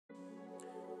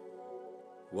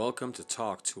Welcome to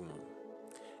Talk to Him,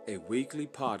 a weekly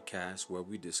podcast where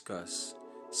we discuss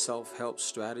self-help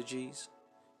strategies,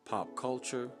 pop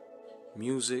culture,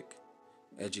 music,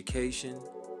 education,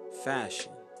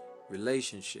 fashion,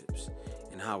 relationships,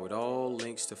 and how it all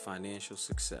links to financial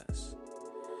success.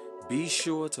 Be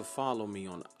sure to follow me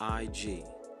on IG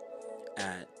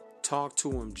at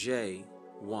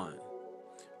TalkToHimJ1.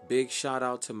 Big shout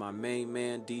out to my main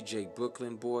man DJ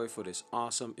Brooklyn Boy for this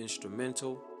awesome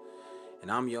instrumental. And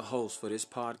I'm your host for this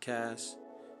podcast.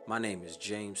 My name is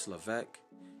James Levesque,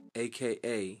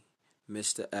 aka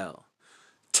Mr. L.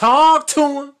 Talk to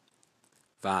him.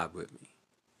 Vibe with me.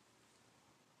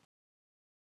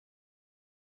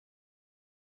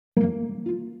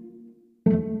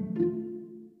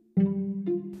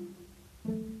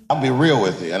 I'll be real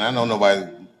with you, and I know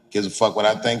nobody gives a fuck what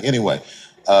I think anyway.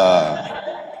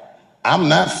 I'm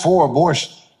not for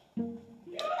abortion.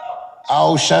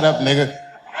 Oh, shut up, nigga.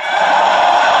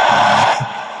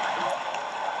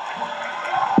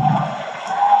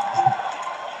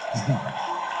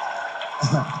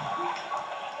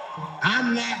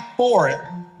 I'm not for it,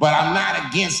 but I'm not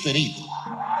against it either.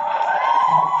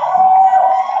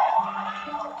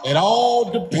 It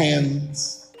all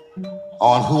depends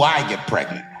on who I get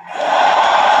pregnant.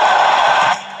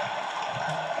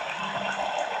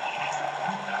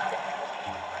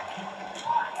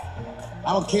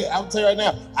 I don't care. I'll tell you right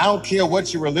now, I don't care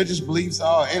what your religious beliefs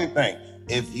are or anything.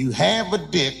 If you have a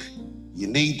dick, you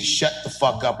need to shut the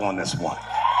fuck up on this one.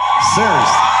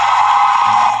 Seriously.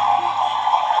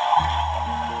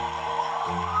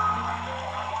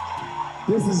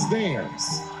 This is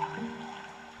theirs.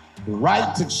 The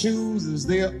right to choose is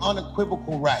their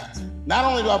unequivocal right. Not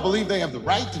only do I believe they have the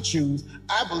right to choose,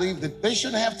 I believe that they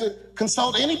shouldn't have to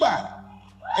consult anybody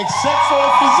except for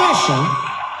a physician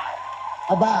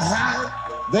about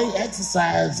how they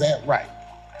exercise that right.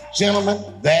 Gentlemen,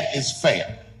 that is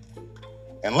fair.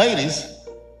 And ladies,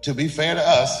 to be fair to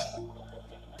us,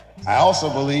 I also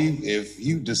believe if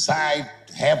you decide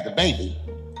to have the baby,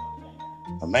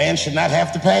 a man should not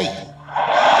have to pay.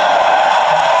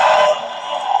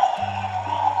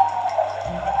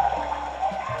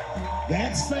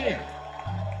 That's fair.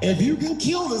 If you can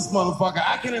kill this motherfucker,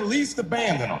 I can at least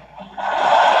abandon him.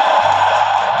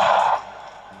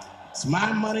 It's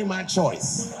my money, my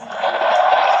choice.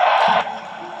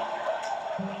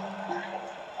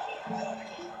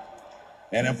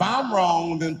 And if I'm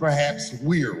wrong, then perhaps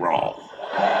we're wrong.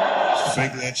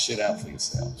 Figure that shit out for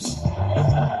yourselves.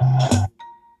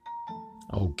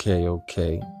 Okay.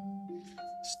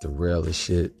 It's the realest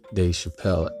shit Dave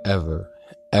Chappelle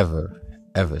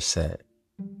ever said.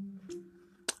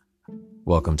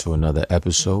 Welcome to another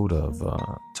episode of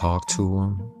Talk to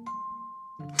Him.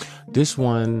 This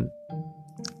one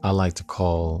I like to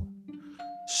call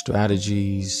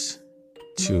strategies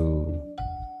to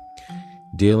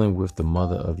dealing with the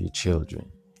mother of your children,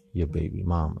 your baby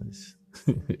mamas.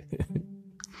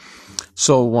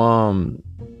 So I'm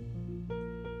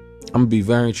gonna be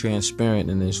very transparent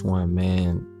in this one,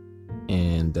 man.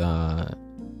 And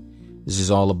this is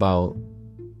all about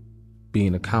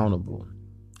being accountable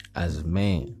as a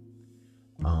man,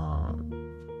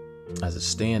 as a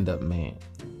stand-up man.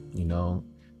 You know,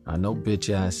 not no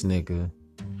bitch ass nigga,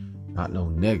 not no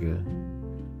nigga,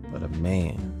 but a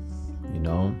man, you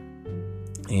know.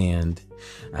 And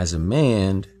as a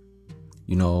man,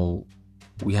 you know,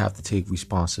 we have to take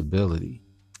responsibility.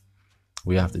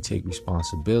 We have to take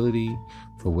responsibility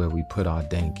for where we put our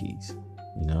dankies.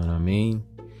 You know what I mean?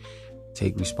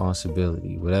 Take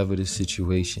responsibility, whatever the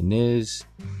situation is.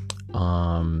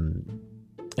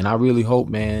 And I really hope,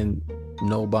 man,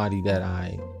 nobody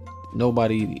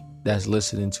that's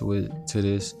listening to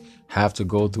this have to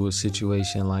go through a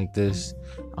situation like this.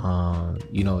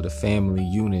 You know, the family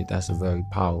unit, that's a very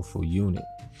powerful unit.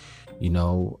 You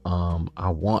know, I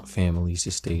want families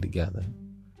to stay together.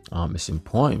 It's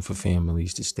important for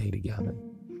families to stay together.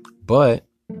 But,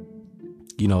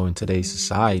 you know, in today's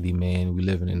society, man, we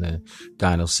living in a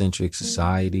gynocentric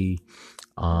society.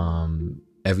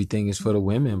 Everything is for the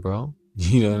women, bro.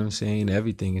 You know what I'm saying?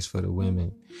 Everything is for the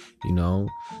women, you know?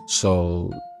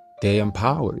 So they're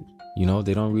empowered, you know?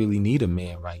 They don't really need a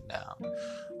man right now.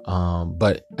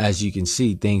 But as you can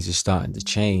see, things are starting to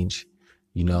change.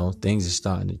 You know, things are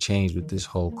starting to change with this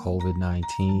whole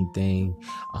COVID-19 thing.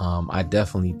 I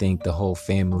definitely think the whole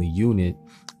family unit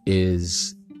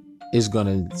is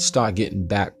going to start getting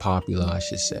back popular, I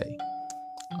should say.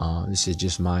 This is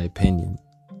just my opinion,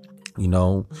 you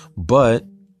know, but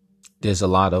there's a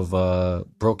lot of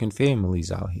broken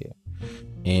families out here.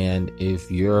 And if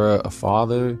you're a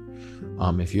father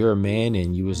If you're a man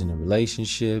and you was in a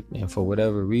relationship and for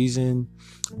whatever reason,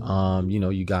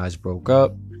 you guys broke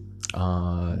up,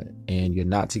 and you're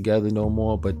not together no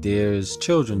more, but there's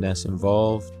children that's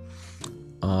involved,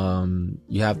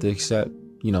 you have to accept,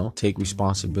 take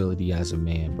responsibility as a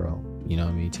man, bro. You know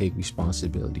what I mean? Take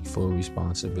responsibility, full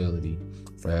responsibility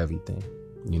for everything,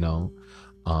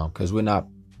 because we're not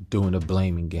doing a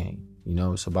blaming game.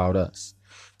 It's about us.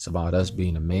 It's about us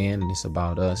being a man, and it's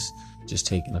about us just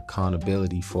taking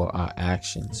accountability for our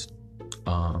actions.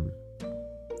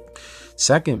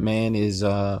 Second, man, is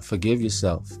forgive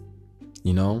yourself.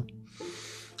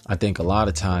 I think a lot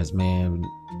of times, man,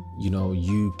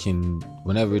 you can,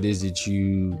 whenever it is that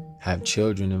you have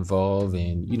children involved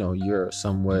and, you're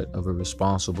somewhat of a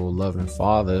responsible, loving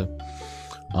father,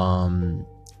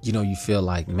 you feel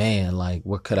like, man, like,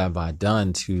 what could have I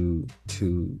done to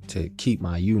keep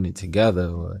my unit together?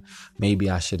 Or maybe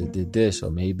I should have did this,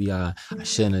 or maybe I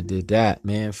shouldn't have did that.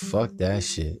 Man, fuck that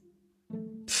shit.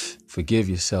 Forgive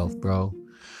yourself, bro.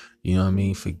 You know what I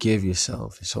mean? Forgive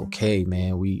yourself. It's okay,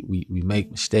 man. We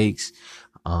make mistakes.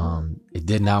 It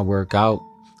did not work out.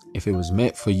 If it was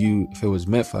meant for you, if it was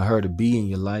meant for her to be in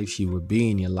your life, she would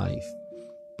be in your life,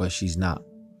 but she's not.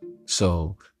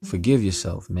 So forgive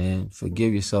yourself, man.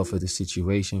 Forgive yourself for the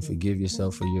situation. Forgive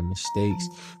yourself for your mistakes.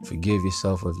 Forgive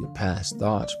yourself of your past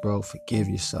thoughts, bro. Forgive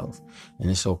yourself. And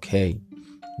it's okay.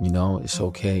 It's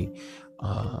okay.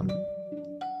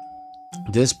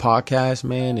 This podcast,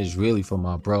 man, is really for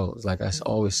my bros. Like I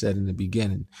always said in the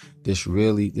beginning, this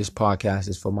podcast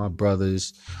is for my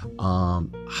brothers.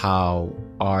 How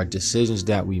our decisions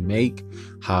that we make,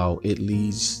 how it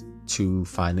leads to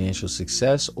financial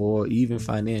success or even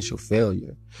financial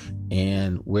failure,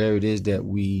 and where it is that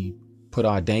we put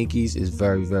our dankies is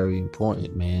very, very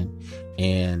important, man.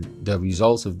 And the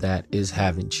results of that is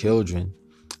having children,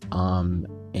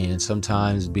 and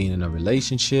sometimes being in a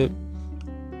relationship,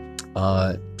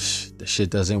 the shit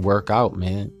doesn't work out,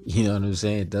 man. You know what I'm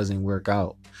saying? It doesn't work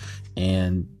out.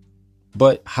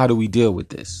 But how do we deal with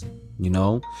this?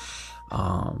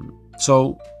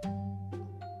 So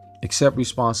accept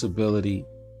responsibility,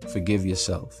 forgive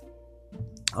yourself.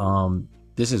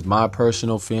 This is my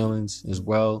personal feelings as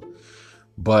well,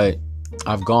 but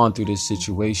I've gone through this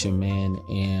situation, man,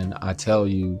 and I tell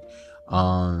you,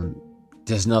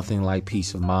 there's nothing like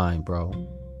peace of mind, bro.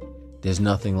 There's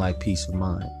nothing like peace of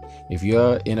mind. If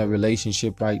you're in a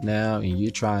relationship right now and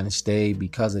you're trying to stay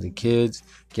because of the kids,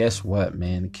 guess what,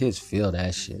 man? The kids feel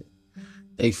that shit.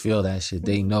 They feel that shit.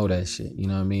 They know that shit. You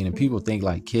know what I mean? And people think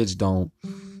like kids don't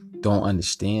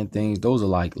understand things. Those are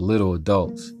like little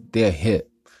adults. They're hip.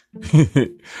 You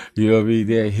know what I mean?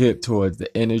 They're hip towards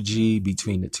the energy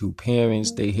between the two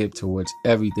parents. They hip towards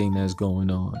everything that's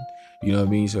going on. You know what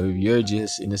I mean? So if you're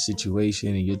just in a situation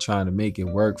and you're trying to make it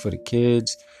work for the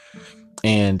kids,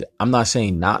 and I'm not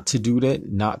saying not to do it,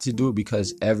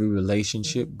 because every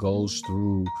relationship goes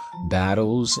through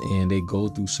battles and they go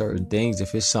through certain things.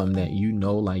 If it's something that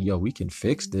like, yo, we can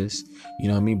fix this, you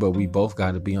know what I mean? But we both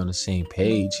got to be on the same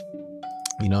page,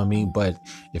 you know what I mean? But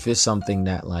if it's something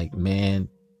that like, man,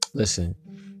 listen,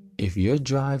 if you're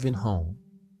driving home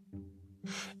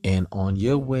and on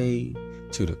your way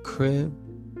to the crib,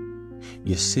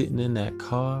 you're sitting in that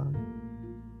car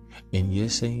and you're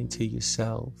saying to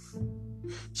yourself,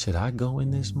 should I go in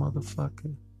this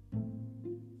motherfucker?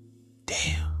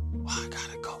 Damn, why I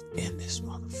gotta go in this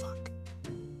motherfucker?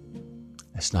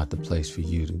 That's not the place for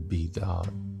you to be,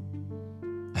 dog.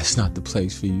 That's not the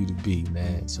place for you to be,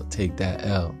 man. So take that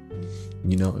L.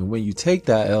 And when you take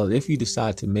that L, if you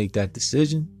decide to make that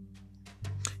decision,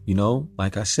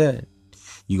 like I said,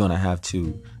 you're gonna have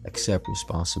to accept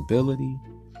responsibility.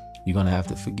 You're gonna have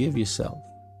to forgive yourself.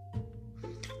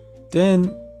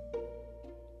 Then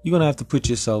you're going to have to put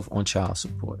yourself on child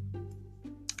support.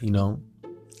 You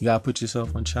got to put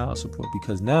yourself on child support,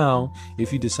 because now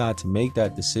if you decide to make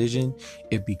that decision,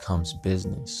 it becomes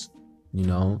business,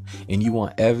 and you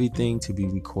want everything to be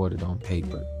recorded on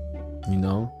paper,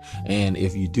 and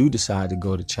if you do decide to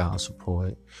go to child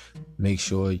support, make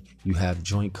sure you have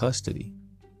joint custody.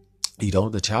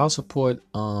 The child support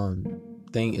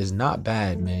thing is not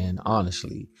bad, man.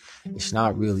 Honestly, it's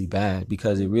not really bad,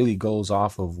 because it really goes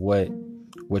off of what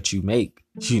you make.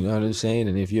 You know what I'm saying?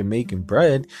 And if you're making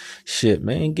bread, shit,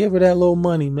 man, give her that little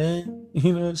money, man.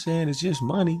 You know what I'm saying? It's just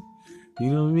money.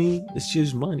 You know what I mean? It's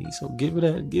just money. So give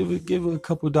her a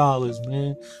couple dollars,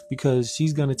 man, because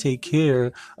she's gonna take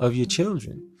care of your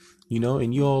children.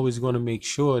 And you're always gonna make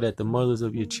sure that the mothers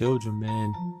of your children,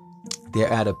 man,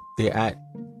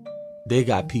 they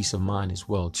got peace of mind as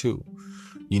well too.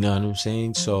 You know what I'm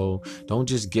saying? So don't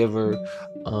just give her,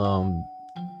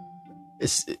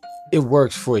 it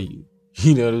works for you.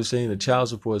 You know what I'm saying? The child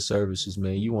support services,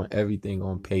 man, you want everything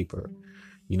on paper.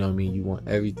 You know what I mean? You want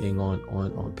everything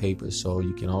on paper, so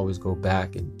you can always go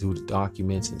back and do the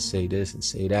documents and say this and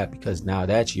say that, because now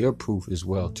that's your proof as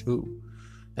well too.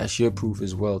 That's your proof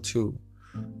as well too.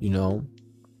 You know?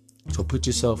 So put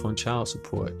yourself on child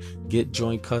support. Get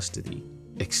joint custody.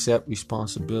 Accept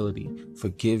responsibility.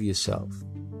 Forgive yourself.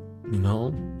 You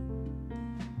know?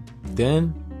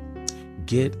 Then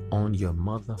get on your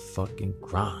motherfucking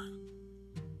grind.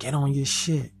 Get on your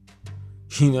shit.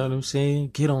 You know what I'm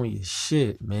saying? Get on your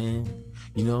shit, man.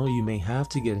 You know, you may have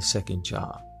to get a second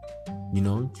job. You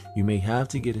know, you may have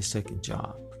to get a second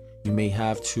job. You may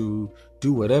have to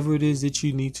do whatever it is that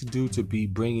you need to do to be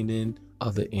bringing in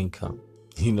other income.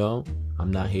 You know,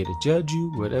 I'm not here to judge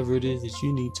you. Whatever it is that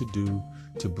you need to do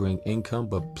to bring income,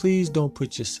 but please don't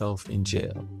put yourself in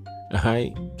jail. All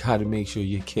right? Gotta make sure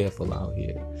you're careful out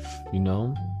here. You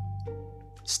know,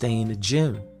 stay in the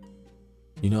gym.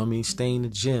 You know what I mean? Stay in the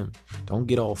gym. Don't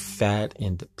get all fat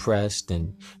and depressed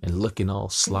and looking all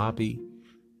sloppy.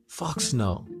 Fucks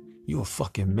no. You a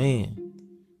fucking man.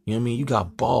 You know what I mean? You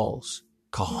got balls,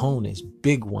 cojones,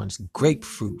 big ones,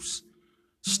 grapefruits.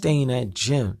 Stay in that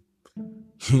gym.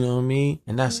 You know what I mean?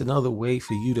 And that's another way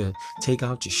for you to take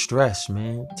out your stress,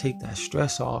 man. Take that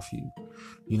stress off you.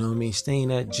 You know what I mean? Stay in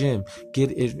that gym.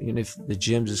 Get it. And if the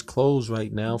gyms is closed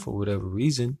right now for whatever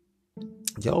reason,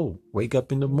 yo, wake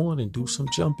up in the morning, do some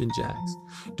jumping jacks,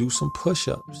 do some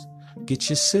push-ups, get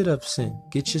your sit-ups in,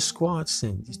 get your squats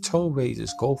in, your toe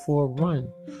raises, go for a run,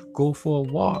 go for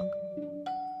a walk.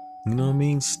 You know what I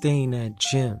mean? Stay in that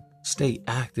gym. Stay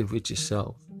active with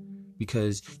yourself,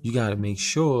 because you got to make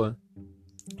sure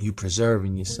you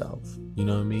preserving yourself. You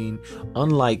know what I mean?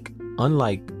 Unlike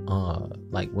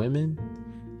like women,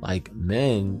 like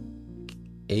men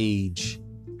age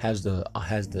has the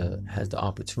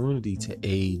opportunity to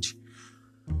age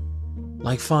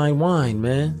like fine wine,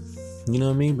 man. You know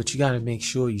what I mean? But you got to make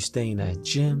sure you stay in that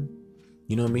gym.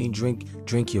 You know what I mean?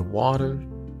 Drink your water.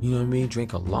 You know what I mean?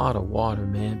 Drink a lot of water,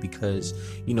 man, because,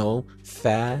 you know,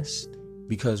 fast.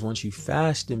 Because once you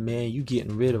fasting, man, you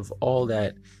getting rid of all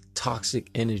that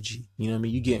toxic energy. You know what I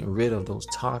mean? You getting rid of those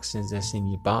toxins that's in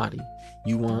your body.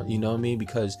 You want, you know what I mean?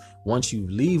 Because once you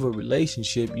leave a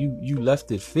relationship, you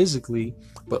left it physically,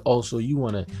 but also you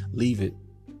want to leave it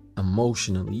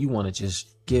emotionally. You want to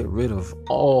just get rid of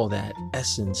all that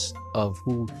essence of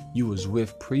who you was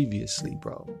with previously,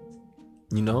 bro.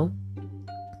 You know?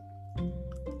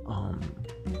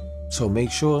 So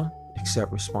make sure,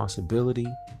 accept responsibility,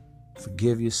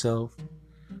 forgive yourself,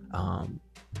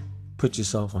 put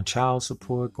yourself on child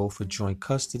support, go for joint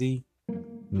custody,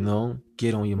 you know,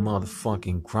 get on your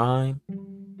motherfucking grind.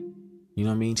 You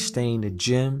know what I mean? Stay in the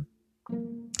gym.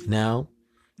 Now,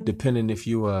 depending if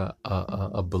you are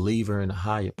a believer in a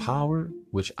higher power,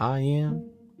 which I am,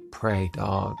 pray,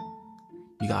 dog.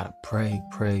 You gotta pray.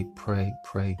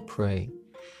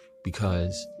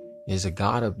 Because there's a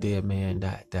God up there, man,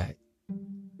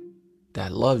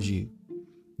 that loves you.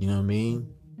 You know what I mean?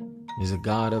 There's a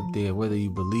God up there, whether you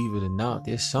believe it or not.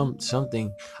 There's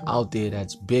something out there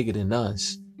that's bigger than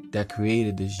us, that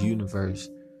created this universe.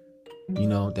 You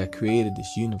know, that created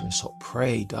this universe. So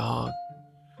pray, dog.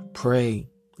 Pray.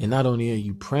 And not only are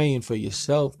you praying for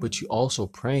yourself, but you're also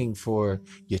praying for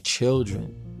your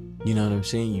children. You know what I'm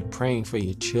saying? You're praying for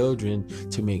your children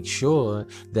to make sure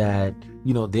that,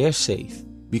 you know, they're safe.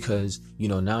 Because, you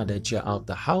know, now that you're out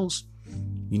the house,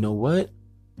 you know what?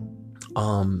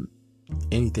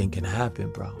 Anything can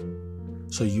happen, bro.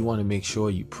 So you want to make sure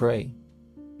you pray,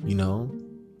 you know?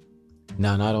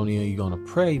 Now, not only are you going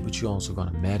to pray, but you're also going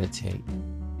to meditate.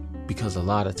 Because a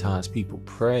lot of times people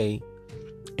pray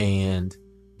and,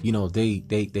 you know, they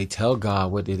tell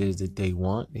God what it is that they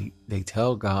want. They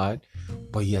tell God,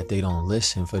 but yet they don't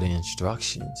listen for the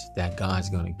instructions that God's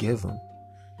going to give them.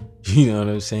 You know what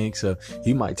I'm saying? So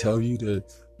he might tell you to,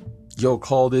 yo,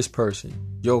 call this person.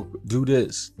 Yo, do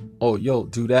this. Oh, yo,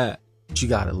 do that. But you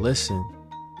got to listen.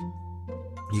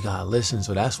 You got to listen.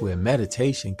 So that's where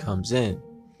meditation comes in.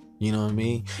 You know what I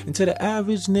mean? And to the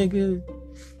average nigga,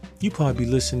 you probably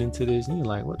be listening to this and you're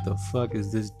like, what the fuck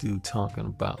is this dude talking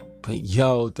about? But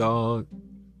yo, dog,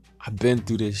 I've been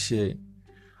through this shit.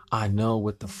 I know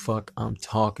what the fuck I'm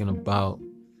talking about.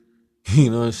 You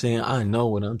know what I'm saying? I know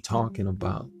what I'm talking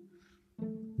about.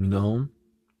 You know?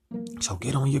 So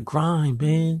get on your grind,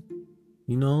 man.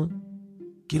 You know?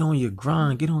 Get on your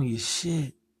grind. Get on your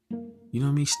shit. You know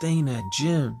what I mean? Stay in that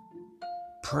gym.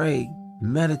 Pray.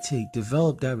 Meditate.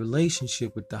 Develop that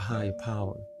relationship with the higher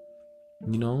power.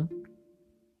 You know?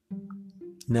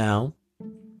 Now,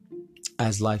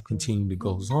 as life continues to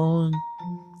goes on,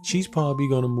 she's probably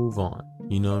going to move on.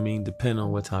 You know what I mean? Depending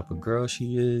on what type of girl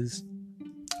she is,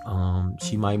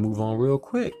 she might move on real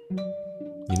quick.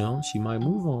 You know, she might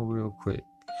move on real quick.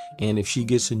 And if she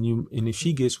gets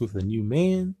with a new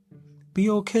man, be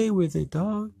okay with it,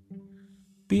 dog.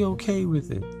 Be okay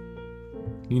with it.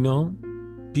 You know,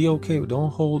 be okay.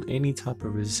 Don't hold any type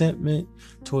of resentment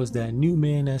towards that new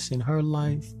man that's in her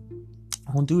life.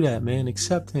 Don't do that, man.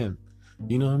 Accept him.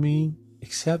 You know what I mean?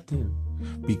 Accept him.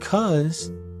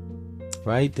 Because,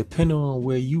 right, depending on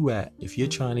where you at, if you're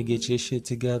trying to get your shit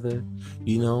together,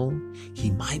 you know,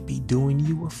 he might be doing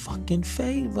you a fucking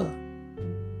favor.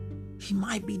 He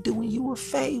might be doing you a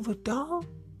favor, dog.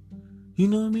 You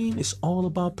know what I mean? It's all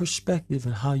about perspective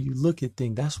and how you look at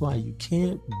things. That's why you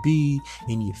can't be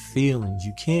in your feelings.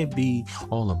 You can't be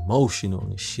all emotional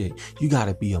and shit. You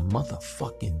gotta be a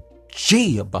motherfucking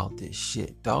G about this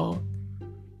shit, dog.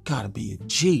 Gotta be a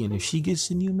G. And if she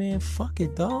gets in you, man, fuck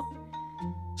it, dog.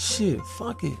 Shit,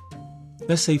 fuck it.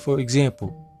 Let's say, for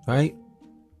example, right?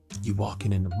 You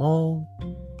walking in the mall,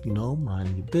 you know,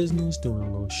 minding your business, doing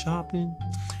a little shopping,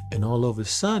 and all of a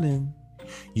sudden,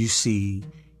 you see,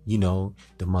 you know,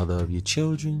 the mother of your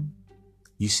children.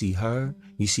 You see her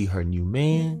new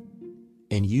man,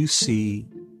 and you see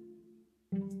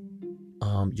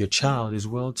your child as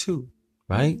well too,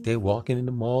 right? They're walking in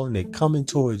the mall and they're coming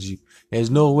towards you. There's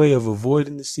no way of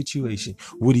avoiding the situation.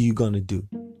 What are you gonna do?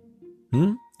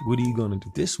 What are you gonna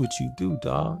do? This is what you do,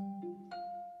 dog.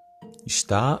 You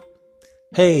stop.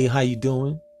 Hey, how you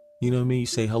doing? You know what I mean? You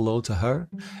say hello to her,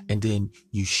 and then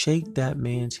you shake that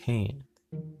man's hand.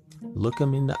 Look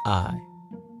him in the eye.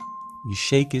 You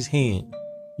shake his hand.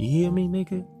 You hear me,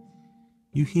 nigga?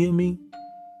 You hear me?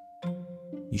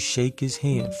 You shake his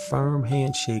hand. Firm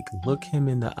handshake. Look him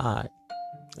in the eye.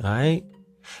 All right?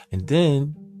 And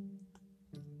then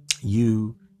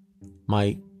you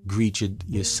might greet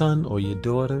your son or your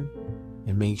daughter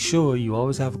and make sure you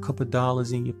always have a couple of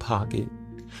dollars in your pocket.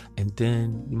 And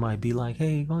then you might be like,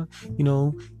 hey, you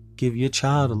know, give your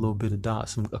child a little bit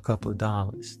of a couple of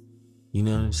dollars. You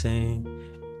know what I'm saying?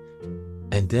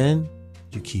 And then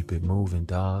you keep it moving,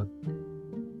 dog.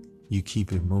 You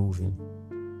keep it moving.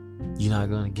 You're not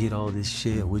gonna get all this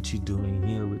shit. What you doing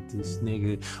here with this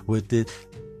nigga? With this?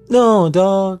 No,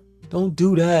 dog. Don't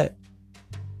do that.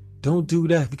 Don't do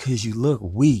that because you look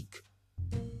weak.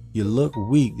 You look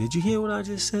weak. Did you hear what I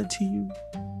just said to you?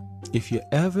 If you're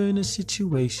ever in a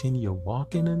situation, you're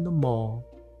walking in the mall,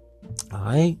 all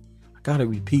right? I gotta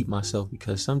repeat myself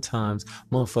because sometimes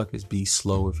motherfuckers be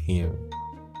slow of hearing,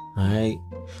 all right?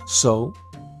 So,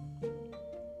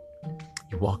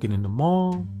 you're walking in the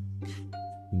mall,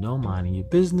 you know, minding your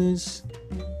business.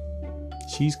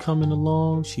 She's coming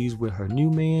along. She's with her new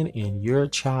man and your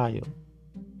child,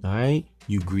 all right?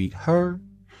 You greet her.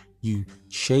 You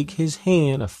shake his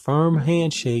hand, a firm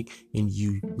handshake, and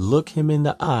you look him in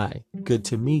the eye. Good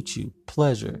to meet you.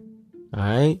 Pleasure. All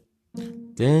right?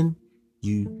 Then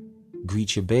you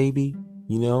greet your baby,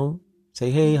 you know, say,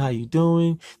 hey, how you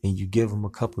doing? And you give him a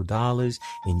couple of dollars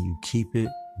and you keep it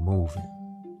moving.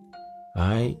 All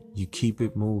right? You keep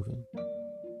it moving.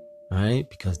 All right?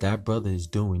 Because that brother is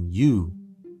doing you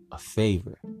a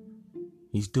favor.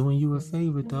 He's doing you a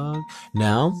favor, dog.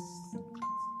 Now,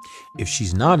 if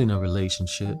she's not in a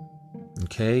relationship,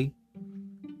 okay,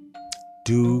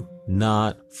 do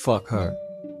not fuck her.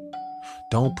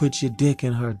 Don't put your dick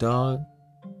in her, dog.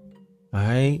 All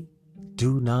right?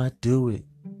 Do not do it.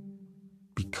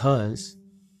 Because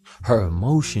her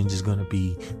emotions is going to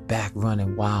be back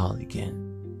running wild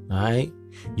again. All right?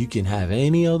 You can have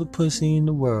any other pussy in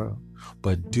the world,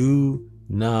 but do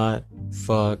not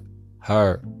fuck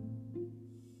her.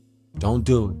 Don't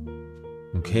do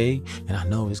it. Okay? And I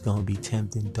know it's gonna be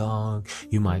tempting, dog.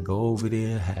 You might go over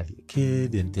there, have your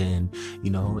kid, and then, you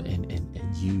know,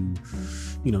 and you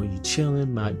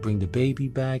chilling, might bring the baby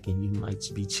back, and you might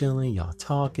be chilling, y'all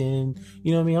talking.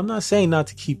 You know what I mean? I'm not saying not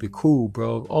to keep it cool,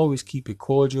 bro. Always keep it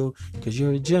cordial, because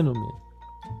you're a gentleman.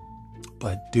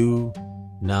 But do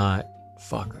not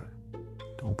fuck her.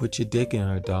 Don't put your dick in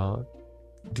her, dog.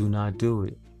 Do not do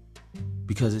it.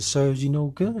 Because it serves you no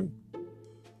good.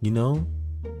 You know?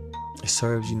 It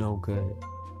serves you no good.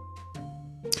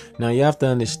 Now you have to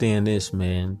understand this,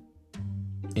 man.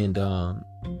 And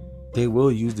they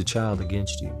will use the child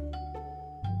against you.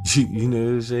 You know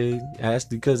what I'm saying? That's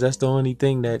because that's the only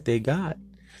thing that they got.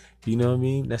 You know what I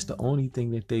mean? That's the only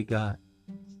thing that they got.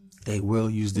 They will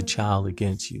use the child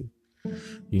against you.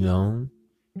 You know?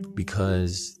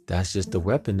 Because that's just the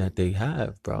weapon that they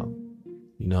have, bro.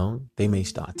 You know? They may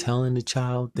start telling the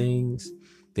child things.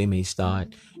 They may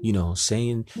start,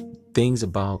 saying things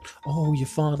about, oh, your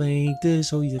father ain't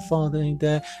this, oh, your father ain't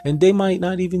that. And they might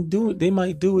not even do it. They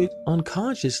might do it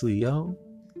unconsciously, yo.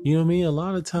 You know what I mean? A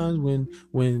lot of times when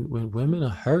women are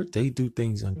hurt, they do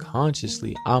things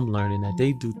unconsciously. I'm learning that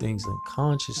they do things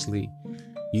unconsciously.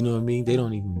 You know what I mean? They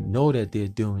don't even know that they're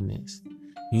doing this.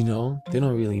 They don't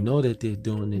really know that they're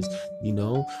doing this,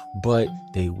 but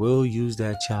they will use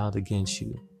that child against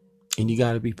you. And you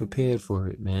got to be prepared for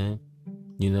it, man.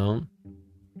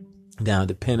 Now,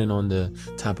 depending on the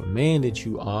type of man that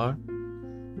you are.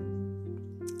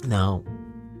 Now,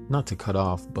 not to cut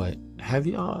off, but have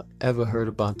y'all ever heard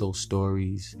about those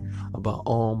stories about,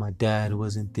 oh, my dad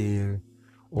wasn't there,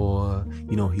 or,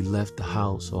 he left the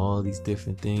house, or all these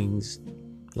different things?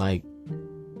 Like,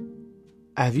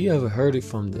 have you ever heard it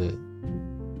from the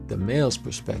male's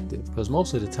perspective? Because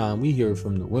most of the time we hear it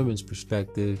from the women's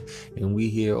perspective, and we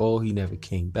hear, oh, he never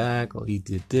came back, or he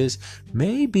did this.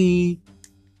 Maybe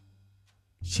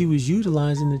she was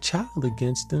utilizing the child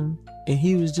against him, and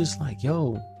he was just like,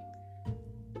 yo,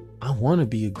 I want to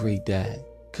be a great dad.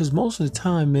 Because most of the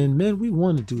time, men, we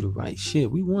want to do the right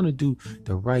shit. We want to do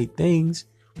the right things.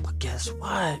 But guess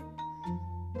what?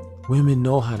 Women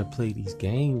know how to play these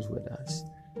games with us.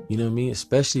 You know what I mean?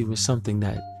 Especially with something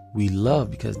that we love,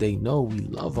 because they know we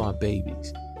love our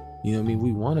babies. You know what I mean?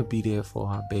 We want to be there for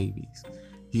our babies,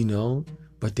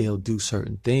 but they'll do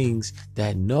certain things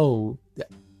that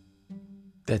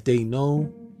they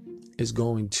know is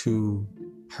going to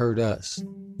hurt us.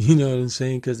 You know what I'm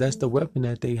saying? Because that's the weapon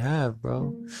that they have,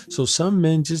 bro. So some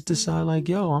men just decide like,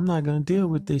 yo, I'm not going to deal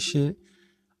with this shit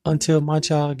until my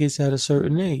child gets at a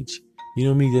certain age. You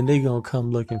know what I mean? Then they going to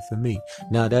come looking for me.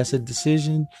 Now, that's a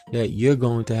decision that you're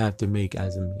going to have to make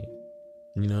as a man.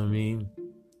 You know what I mean?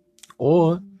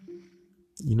 Or,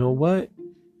 you know what?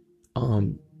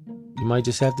 You might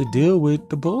just have to deal with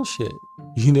the bullshit.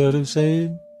 You know what I'm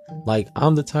saying? Like,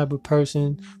 I'm the type of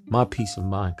person, my peace of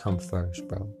mind comes first,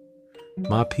 bro.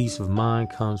 My peace of mind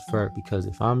comes first, because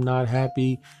if I'm not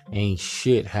happy, ain't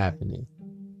shit happening.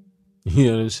 You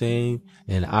know what I'm saying?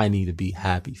 And I need to be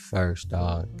happy first,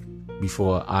 dog.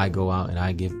 Before I go out and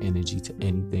I give energy to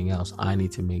anything else, I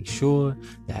need to make sure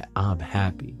that I'm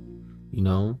happy.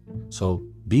 So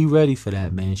be ready for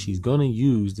that, man. She's gonna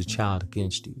use the child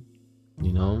against you.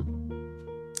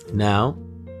 Now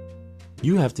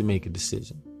you have to make a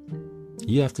decision.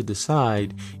 You have to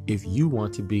decide if you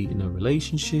want to be in a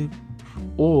relationship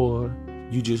or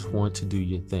you just want to do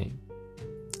your thing.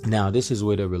 Now, this is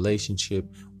where the relationship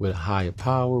with a higher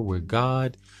power, where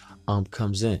God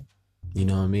comes in. You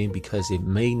know what I mean? Because it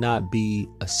may not be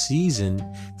a season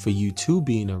for you to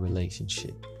be in a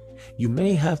relationship. You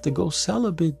may have to go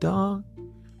celibate, dog.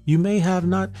 You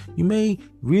may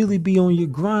really be on your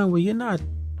grind where you're not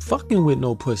fucking with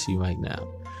no pussy right now.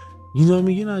 You know what I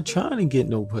mean? You're not trying to get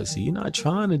no pussy. You're not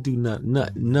trying to do none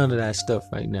of that stuff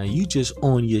right now. You just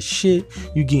on your shit.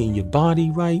 You getting your body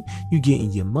right. You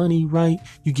getting your money right.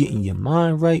 You getting your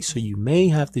mind right. So you may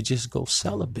have to just go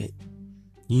celibate.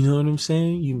 You know what I'm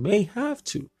saying? You may have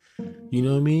to. You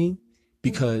know what I mean?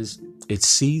 Because it's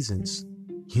seasons.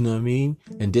 You know what I mean?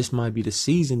 And this might be the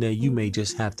season that you may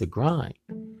just have to grind.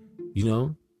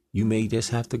 You may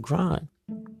just have to grind.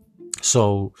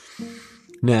 So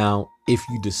now, if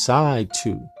you decide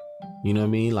to, you know what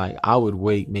I mean? Like, I would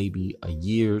wait maybe a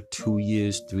year, 2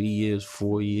 years, 3 years,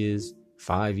 4 years,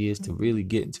 5 years to really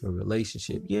get into a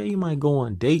relationship. Yeah, you might go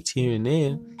on dates here and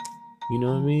there. You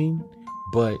know what I mean?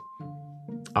 But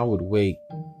I would wait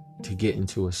to get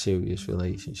into a serious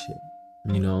relationship,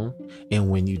 And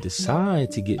when you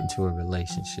decide to get into a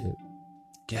relationship,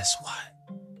 guess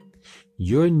what?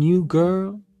 Your new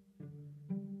girl,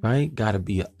 right, gotta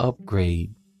be an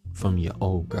upgrade from your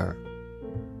old girl.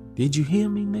 Did you hear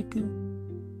me, nigga?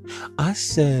 I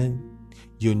said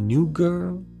your new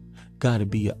girl gotta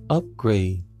be an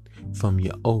upgrade from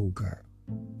your old girl.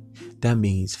 That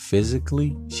means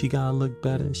physically, she gotta look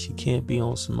better. She can't be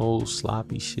on some old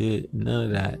sloppy shit. None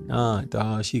of that. Nah,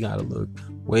 dog. She gotta look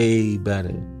way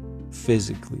better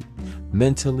physically.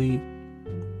 Mentally,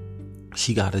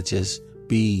 she gotta just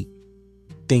be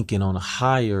thinking on a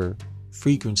higher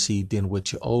frequency than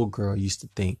what your old girl used to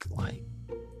think like.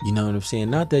 You know what I'm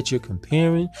saying? Not that you're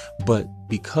comparing, but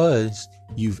because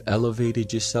you've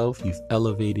elevated yourself, you've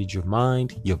elevated your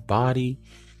mind, your body.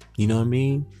 You know what I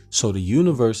mean? So the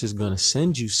universe is going to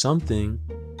send you something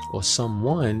or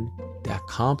someone that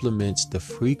complements the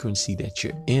frequency that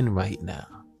you're in right now.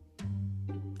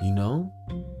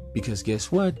 Because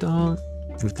guess what, dog?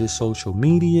 With this social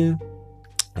media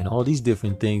and all these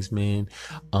different things, man,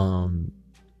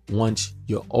 once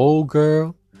your old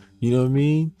girl You know what I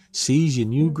mean? Sees your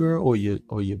new girl, or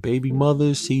your baby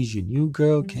mother sees your new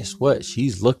girl. Guess what?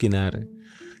 She's looking at her.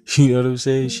 You know what I'm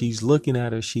saying? She's looking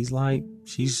at her. She's like,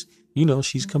 she's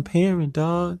comparing,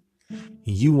 dog. And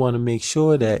you want to make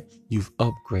sure that you've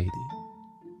upgraded.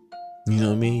 You know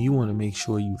what I mean? You want to make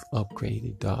sure you've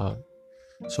upgraded, dog.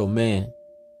 So, men,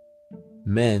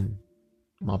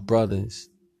 my brothers,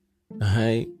 all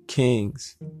right,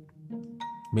 kings,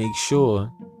 make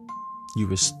sure you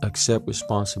accept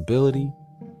responsibility,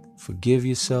 forgive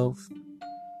yourself.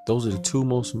 Those are the two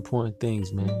most important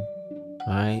things, man.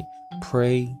 All right?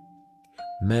 Pray,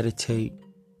 meditate,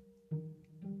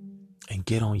 and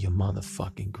get on your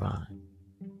motherfucking grind.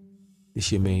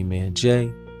 This your main man,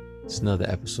 Jay. It's another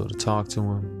episode of Talk to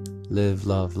Him. Live,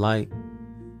 love, light.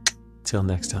 Till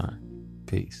next time.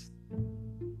 Peace.